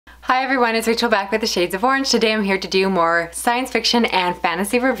Hi everyone, it's Rachel back with the Shades of Orange. Today I'm here to do more science fiction and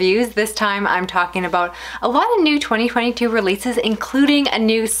fantasy reviews. This time I'm talking about a lot of new 2022 releases, including a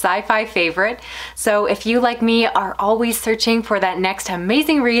new sci-fi favorite. So if you, like me, are always searching for that next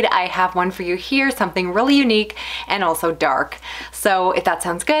amazing read, I have one for you here, something really unique and also dark. So if that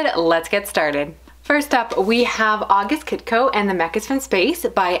sounds good, let's get started. First up, we have August Kitko and the Mechas from Space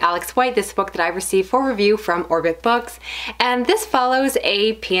by Alex White. This book that I received for review from Orbit Books. And this follows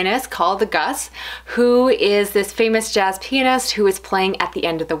a pianist called Gus, who is this famous jazz pianist who is playing at the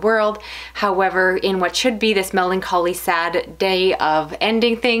end of the world. However, in what should be this melancholy, sad day of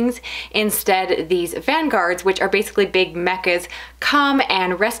ending things, instead these vanguards, which are basically big mechas, come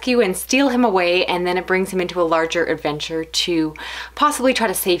and rescue and steal him away, and then it brings him into a larger adventure to possibly try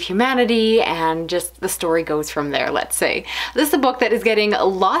to save humanity, and just the story goes from there, let's say. This is a book that is getting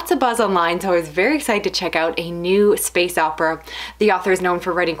lots of buzz online, so I was very excited to check out a new space opera. The author is known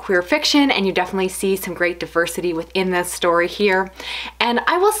for writing queer fiction, and you definitely see some great diversity within this story here. And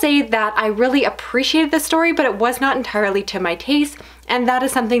I will say that I really appreciated the story, but it was not entirely to my taste. And that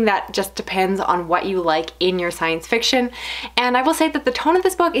is something that just depends on what you like in your science fiction. And I will say that the tone of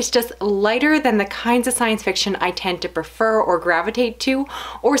this book is just lighter than the kinds of science fiction I tend to prefer or gravitate to,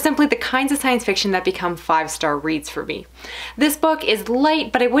 or simply the kinds of science fiction that become 5-star reads for me. This book is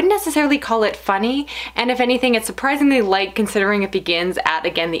light, but I wouldn't necessarily call it funny. And if anything, it's surprisingly light considering it begins at,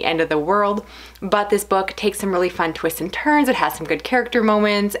 again, the end of the world. But this book takes some really fun twists and turns. It has some good character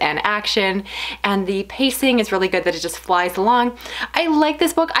moments and action, and the pacing is really good that it just flies along. I like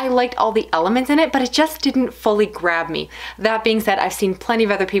this book. I liked all the elements in it, but it just didn't fully grab me. That being said, I've seen plenty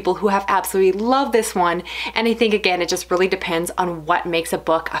of other people who have absolutely loved this one, and I think, again, it just really depends on what makes a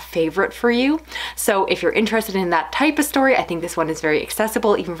book a favorite for you. So if you're interested in that type of story, I think this one is very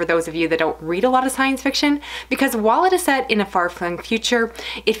accessible, even for those of you that don't read a lot of science fiction, because while it is set in a far-flung future,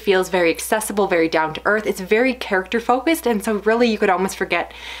 it feels very accessible, very down to earth. It's very character focused, and so really you could almost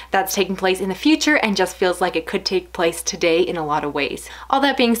forget that's taking place in the future and just feels like it could take place today in a lot of ways. All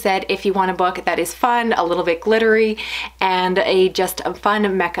that being said, if you want a book that is fun, a little bit glittery, and just a fun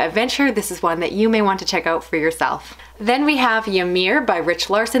mecha adventure, this is one that you may want to check out for yourself. Then we have Ymir by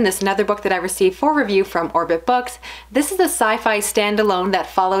Larson. This is another book that I received for review from Orbit Books. This is a sci-fi standalone that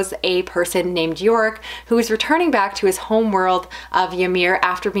follows a person named Yorick who is returning back to his home world of Ymir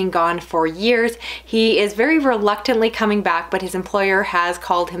after being gone for years. He is very reluctantly coming back, but his employer has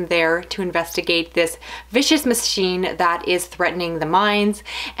called him there to investigate this vicious machine that is threatening the mines.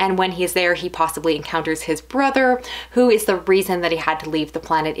 And when he is there, he possibly encounters his brother, who is the reason that he had to leave the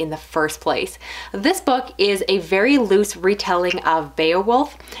planet in the first place. This book is a very loose retelling of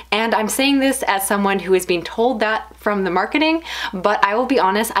Beowulf, and I'm saying this as someone who has been told that from the marketing, but I will be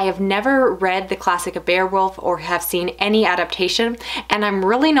honest, I have never read the classic of Beowulf or have seen any adaptation, and I'm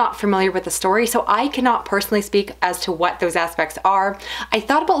really not familiar with the story, so I cannot personally speak as to what those aspects are. I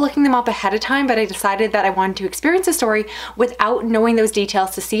thought about looking them up ahead of time, but I decided that I wanted to experience the story without knowing those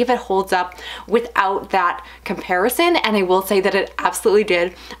details to see if it holds up without that comparison, and I will say that it absolutely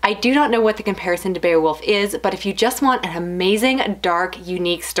did. I do not know what the comparison to Beowulf is, but if you just want an amazing, dark,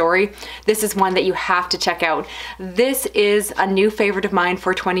 unique story, this is one that you have to check out. This is a new favorite of mine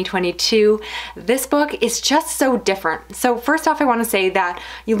for 2022. This book is just so different. So first off, I want to say that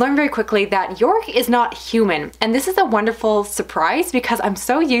you learn very quickly that Yorick is not human, and this is a wonderful surprise because I'm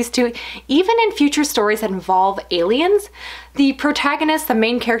so used to, even in future stories that involve aliens, the protagonist, the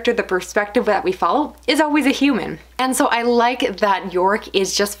main character, the perspective that we follow is always a human. And so I like that Yorick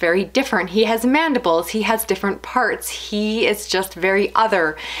is just very different. He has mandibles, he has different parts, he is just very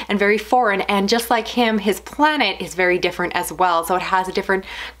other and very foreign, and just like him, his planet is very different as well. So it has a different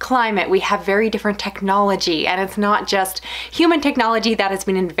climate, we have very different technology, and it's not just human technology that has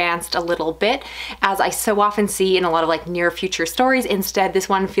been advanced a little bit, as I so often see in a lot of like near future stories. Instead, this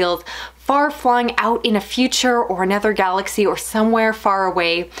one feels far-flung out in a future or another galaxy or somewhere far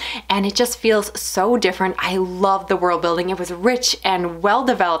away, and it just feels so different. I love the world building. It was rich and well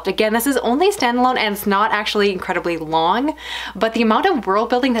developed. Again, this is only a standalone and it's not actually incredibly long, but the amount of world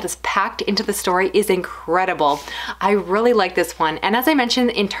building that is packed into the story is incredible. I really like this one, and as I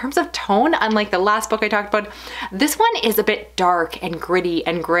mentioned, in terms of tone, unlike the last book I talked about, this one is a bit dark and gritty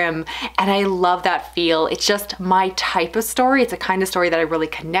and grim, and I love that feel. It's just my type of story. It's a kind of story that I really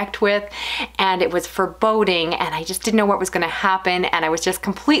connect with, and it was foreboding, and I just didn't know what was going to happen, and I was just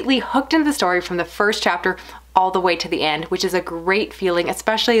completely hooked into the story from the first chapter all the way to the end, which is a great feeling,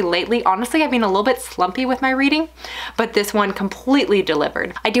 especially lately. Honestly, I've been a little bit slumpy with my reading, but this one completely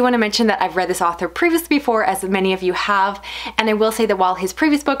delivered. I do want to mention that I've read this author previously before, as many of you have, and I will say that while his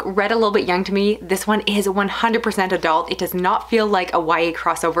previous book read a little bit young to me, this one is 100% adult. It does not feel like a YA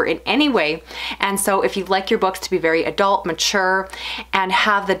crossover in any way, and so if you like your books to be very adult, mature, and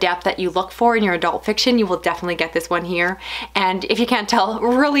have the depth that you look for in your adult fiction, you will definitely get this one here. And if you can't tell,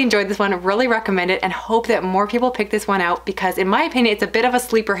 really enjoyed this one, really recommend it, and hope that more people pick this one out, because in my opinion it's a bit of a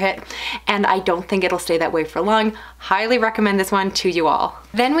sleeper hit and I don't think it'll stay that way for long. Highly recommend this one to you all.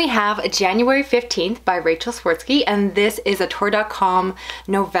 Then we have January 15th by Rachel Swirsky, and this is a Tor.com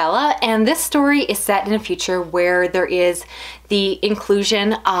novella, and this story is set in a future where there is the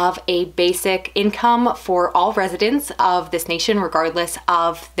inclusion of a basic income for all residents of this nation, regardless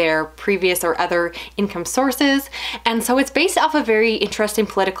of their previous or other income sources. And so it's based off a very interesting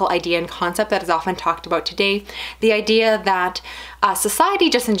political idea and concept that is often talked about today. The idea that society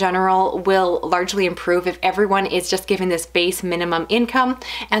just in general will largely improve if everyone is just given this base minimum income.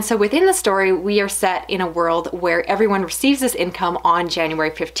 And so within the story, we are set in a world where everyone receives this income on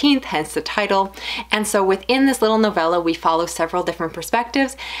January 15th, hence the title. And so within this little novella, we follow several different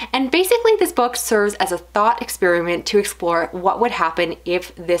perspectives. And basically this book serves as a thought experiment to explore what would happen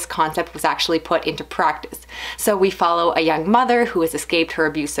if this concept was actually put into practice. So we follow a young mother who has escaped her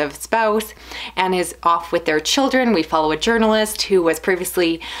abusive spouse and is off with their children. We follow a journalist who was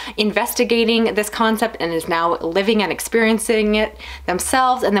previously investigating this concept and is now living and experiencing it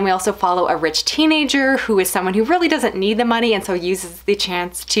themselves. And then we also follow a rich teenager who is someone who really doesn't need the money and so uses the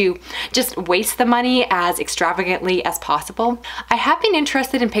chance to just waste the money as extravagantly as possible. I have been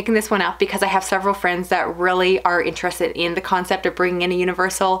interested in picking this one up because I have several friends that really are interested in the concept of bringing in a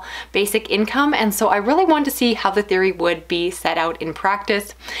universal basic income, and so I really wanted to see how the theory would be set out in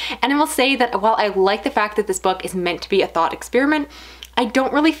practice. And I will say that while I like the fact that this book is meant to be a thought experiment, I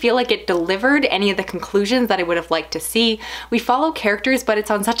don't really feel like it delivered any of the conclusions that I would have liked to see. We follow characters, but it's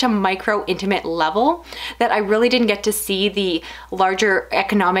on such a micro, intimate level that I really didn't get to see the larger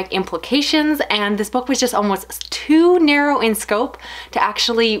economic implications, and this book was just almost too narrow in scope to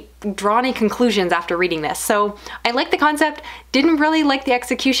actually draw any conclusions after reading this. So I like the concept, didn't really like the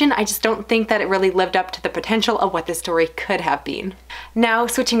execution. I just don't think that it really lived up to the potential of what this story could have been. Now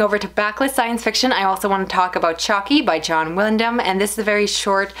switching over to backlist science fiction, I also want to talk about Chocky by John Wyndham, and this is a very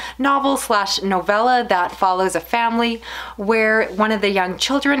short novel slash novella that follows a family where one of the young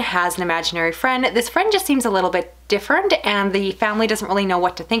children has an imaginary friend. This friend just seems a little bit different and the family doesn't really know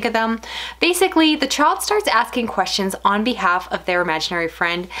what to think of them. Basically, the child starts asking questions on behalf of their imaginary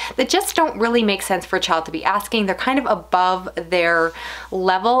friend that just don't really make sense for a child to be asking. They're kind of above their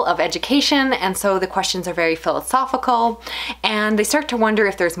level of education, and so the questions are very philosophical, and they start to wonder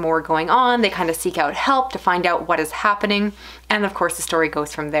if there's more going on. They kind of seek out help to find out what is happening, and of course the story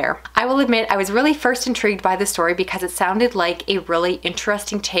goes from there. I will admit I was really first intrigued by the story because it sounded like a really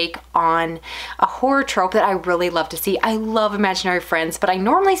interesting take on a horror trope that I really love to see. I love imaginary friends, but I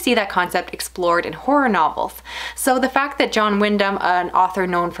normally see that concept explored in horror novels. So the fact that John Wyndham, an author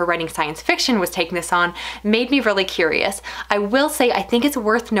known for writing science fiction, was taking this on made me really curious. I will say I think it's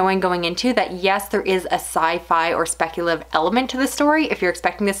worth knowing going into that yes, there is a sci-fi or speculative element to the story. If you're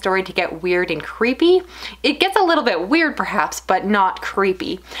expecting this story to get weird and creepy, it gets a little bit weird perhaps, but not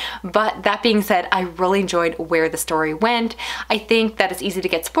creepy. But that being said, I really enjoyed where the story went. I think that it's easy to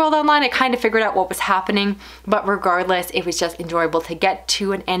get spoiled online. I kind of figured out what was happening, but regardless, it was just enjoyable to get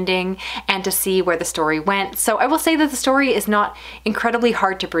to an ending and to see where the story went. So I will say that the story is not incredibly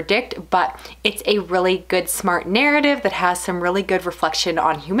hard to predict, but it's a really good, smart narrative that has some really good reflection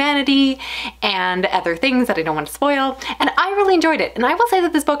on humanity and other things that I don't want to spoil. And I really enjoyed it. And I will say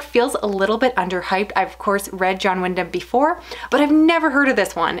that this book feels a little bit underhyped. I've of course read John Wyndham before, but I've never heard of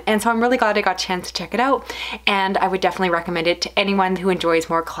this one. And so I'm really glad I got a chance to check it out. And I would definitely recommend it to anyone who enjoys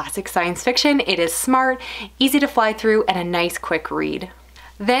more classic science fiction. It is smart, easy to fly through, and a nice quick read.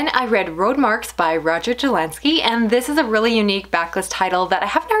 Then I read Roadmarks by Roger Zelazny, and this is a really unique backlist title that I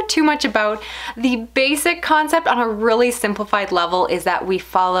haven't heard too much about. The basic concept on a really simplified level is that we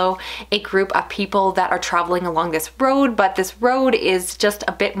follow a group of people that are traveling along this road, but this road is just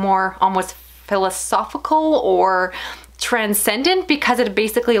a bit more almost philosophical or transcendent because it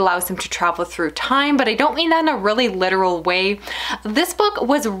basically allows him to travel through time, but I don't mean that in a really literal way. This book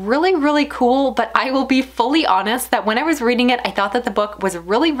was really, really cool, but I will be fully honest that when I was reading it, I thought that the book was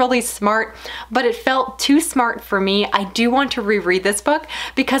really, really smart, but it felt too smart for me. I do want to reread this book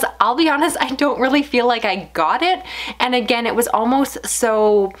because I'll be honest, I don't really feel like I got it. And again, it was almost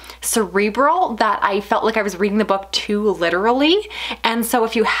so cerebral that I felt like I was reading the book too literally. And so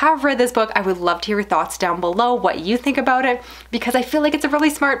if you have read this book, I would love to hear your thoughts down below, what you think about it, because I feel like it's a really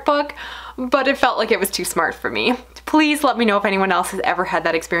smart book, but it felt like it was too smart for me. Please let me know if anyone else has ever had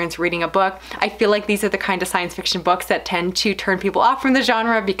that experience reading a book. I feel like these are the kind of science fiction books that tend to turn people off from the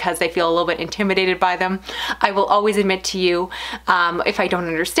genre because they feel a little bit intimidated by them. I will always admit to you if I don't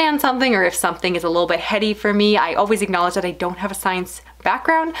understand something or if something is a little bit heady for me. I always acknowledge that I don't have a science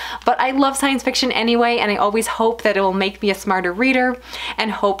background, but I love science fiction anyway, and I always hope that it will make me a smarter reader and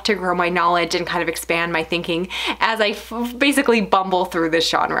hope to grow my knowledge and kind of expand my thinking as I basically bumble through this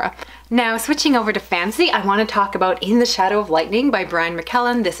genre. Now, switching over to fantasy, I want to talk about In the Shadow of Lightning by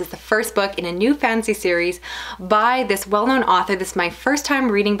McClellan. This is the first book in a new fantasy series by this well-known author. This is my first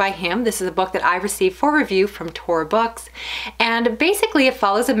time reading by him. This is a book that I received for review from Tor Books, and basically it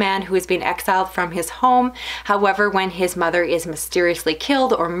follows a man who has been exiled from his home. However, when his mother is mysteriously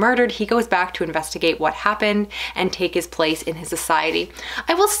killed or murdered, he goes back to investigate what happened and take his place in his society.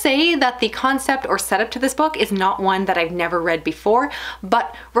 I will say that the concept or setup to this book is not one that I've never read before,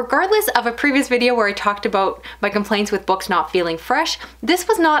 but regardless of a previous video where I talked about my complaints with books not feeling fresh, this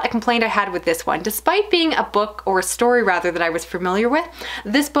was not a complaint I had with this one. Despite being a book, or a story rather, that I was familiar with,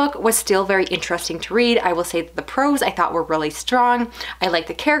 this book was still very interesting to read. I will say that the prose I thought were really strong. I liked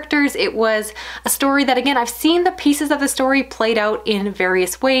the characters. It was a story that, again, I've seen the pieces of the story played out in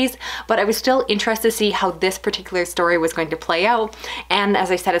various ways, but I was still interested to see how this particular story was going to play out. And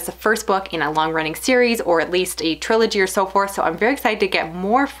as I said, it's the first book in a long-running series, or at least a trilogy or so forth, so I'm very excited to get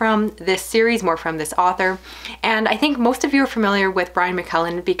more from this series, more from this author. And I think most of you are familiar with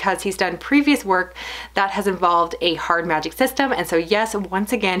McClellan because he's done previous work that has involved a hard magic system, and so yes,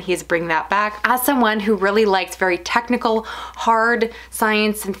 once again, he is bringing that back. As someone who really likes very technical, hard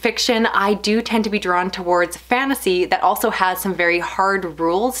science and fiction, I do tend to be drawn towards fantasy that also has some very hard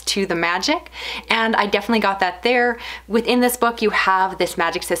rules to the magic, and I definitely got that there. Within this book, you have this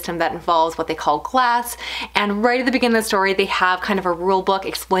magic system that involves what they call glass, and right at the beginning of the story, they have kind of a rule book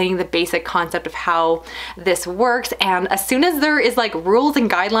explaining the basic concept of how this works, and as soon as there is like rules and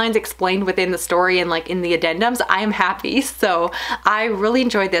guidelines explained within the story and like in the addendums, I am happy. So I really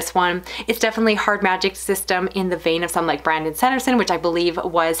enjoyed this one. It's definitely hard magic system in the vein of some like Brandon Sanderson, which I believe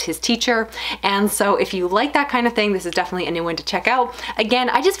was his teacher, and so if you like that kind of thing, this is definitely a new one to check out. Again,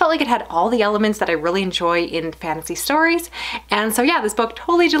 I just felt like it had all the elements that I really enjoy in fantasy stories, and so yeah, this book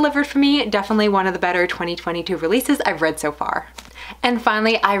totally delivered for me. Definitely one of the better 2022 releases I've read so far. And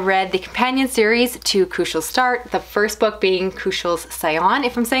finally, I read the companion series to Kushiel's Start, the first book being Kushiel's Scion,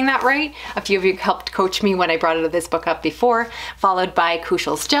 if I'm saying that right. A few of you helped coach me when I brought this book up before, followed by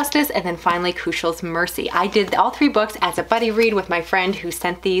Kushiel's Justice, and then finally Kushiel's Mercy. I did all three books as a buddy read with my friend who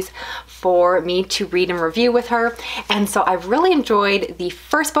sent these for me to read and review with her, and so I really enjoyed the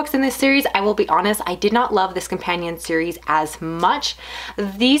first books in this series. I will be honest, I did not love this companion series as much.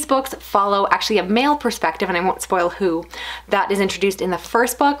 These books follow actually a male perspective, and I won't spoil who, that is introduced in the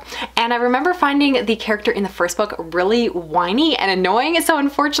first book, and I remember finding the character in the first book really whiny and annoying, so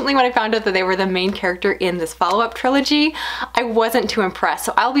unfortunately when I found out that they were the main character in this follow-up trilogy, I wasn't too impressed.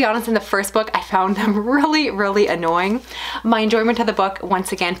 So I'll be honest, in the first book I found them really annoying. My enjoyment of the book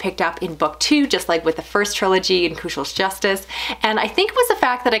once again picked up in book 2, just like with the first trilogy in Kushiel's Justice, and I think it was the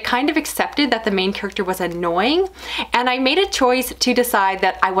fact that I kind of accepted that the main character was annoying, and I made a choice to decide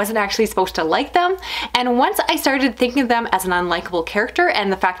that I wasn't actually supposed to like them, and once I started thinking of them as an unlikable character,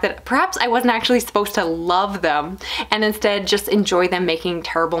 and the fact that perhaps I wasn't actually supposed to love them and instead just enjoy them making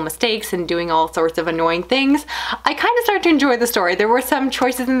terrible mistakes and doing all sorts of annoying things, I kind of started to enjoy the story. There were some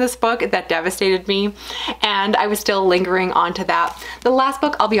choices in this book that devastated me, and I was still lingering onto that. The last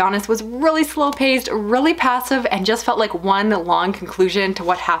book, I'll be honest, was really slow paced, really passive, and just felt like one long conclusion to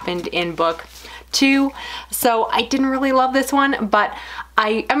what happened in book 2. So I didn't really love this one, but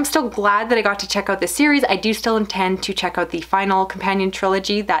I am still glad that I got to check out this series. I do still intend to check out the final companion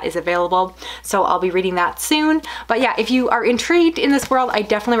trilogy that is available, so I'll be reading that soon. But yeah, if you are intrigued in this world, I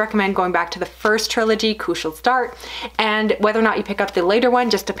definitely recommend going back to the first trilogy, Kushiel's Start, and whether or not you pick up the later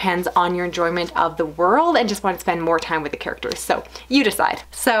one just depends on your enjoyment of the world and just want to spend more time with the characters, so you decide.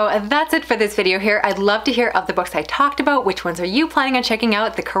 So that's it for this video here. I'd love to hear of the books I talked about. Which ones are you planning on checking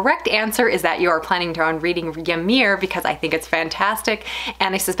out? The correct answer is that you are planning on reading Ymir because I think it's fantastic,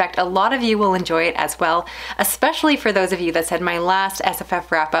 and I suspect a lot of you will enjoy it as well, especially for those of you that said in my last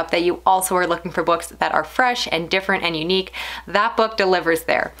SFF wrap-up that you also are looking for books that are fresh and different and unique. That book delivers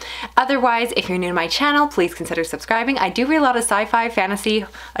there. Otherwise, if you're new to my channel, please consider subscribing. I do read a lot of sci-fi, fantasy,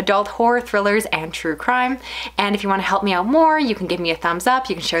 adult horror, thrillers, and true crime. And if you want to help me out more, you can give me a thumbs up,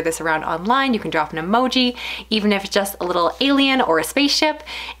 you can share this around online, you can drop an emoji, even if it's just a little alien or a spaceship.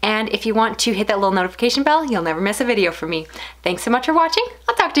 And if you want to hit that little notification bell, you'll never miss a video from me. Thanks so much for watching.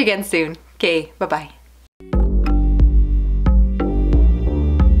 I'll talk to you again soon. Okay, bye-bye.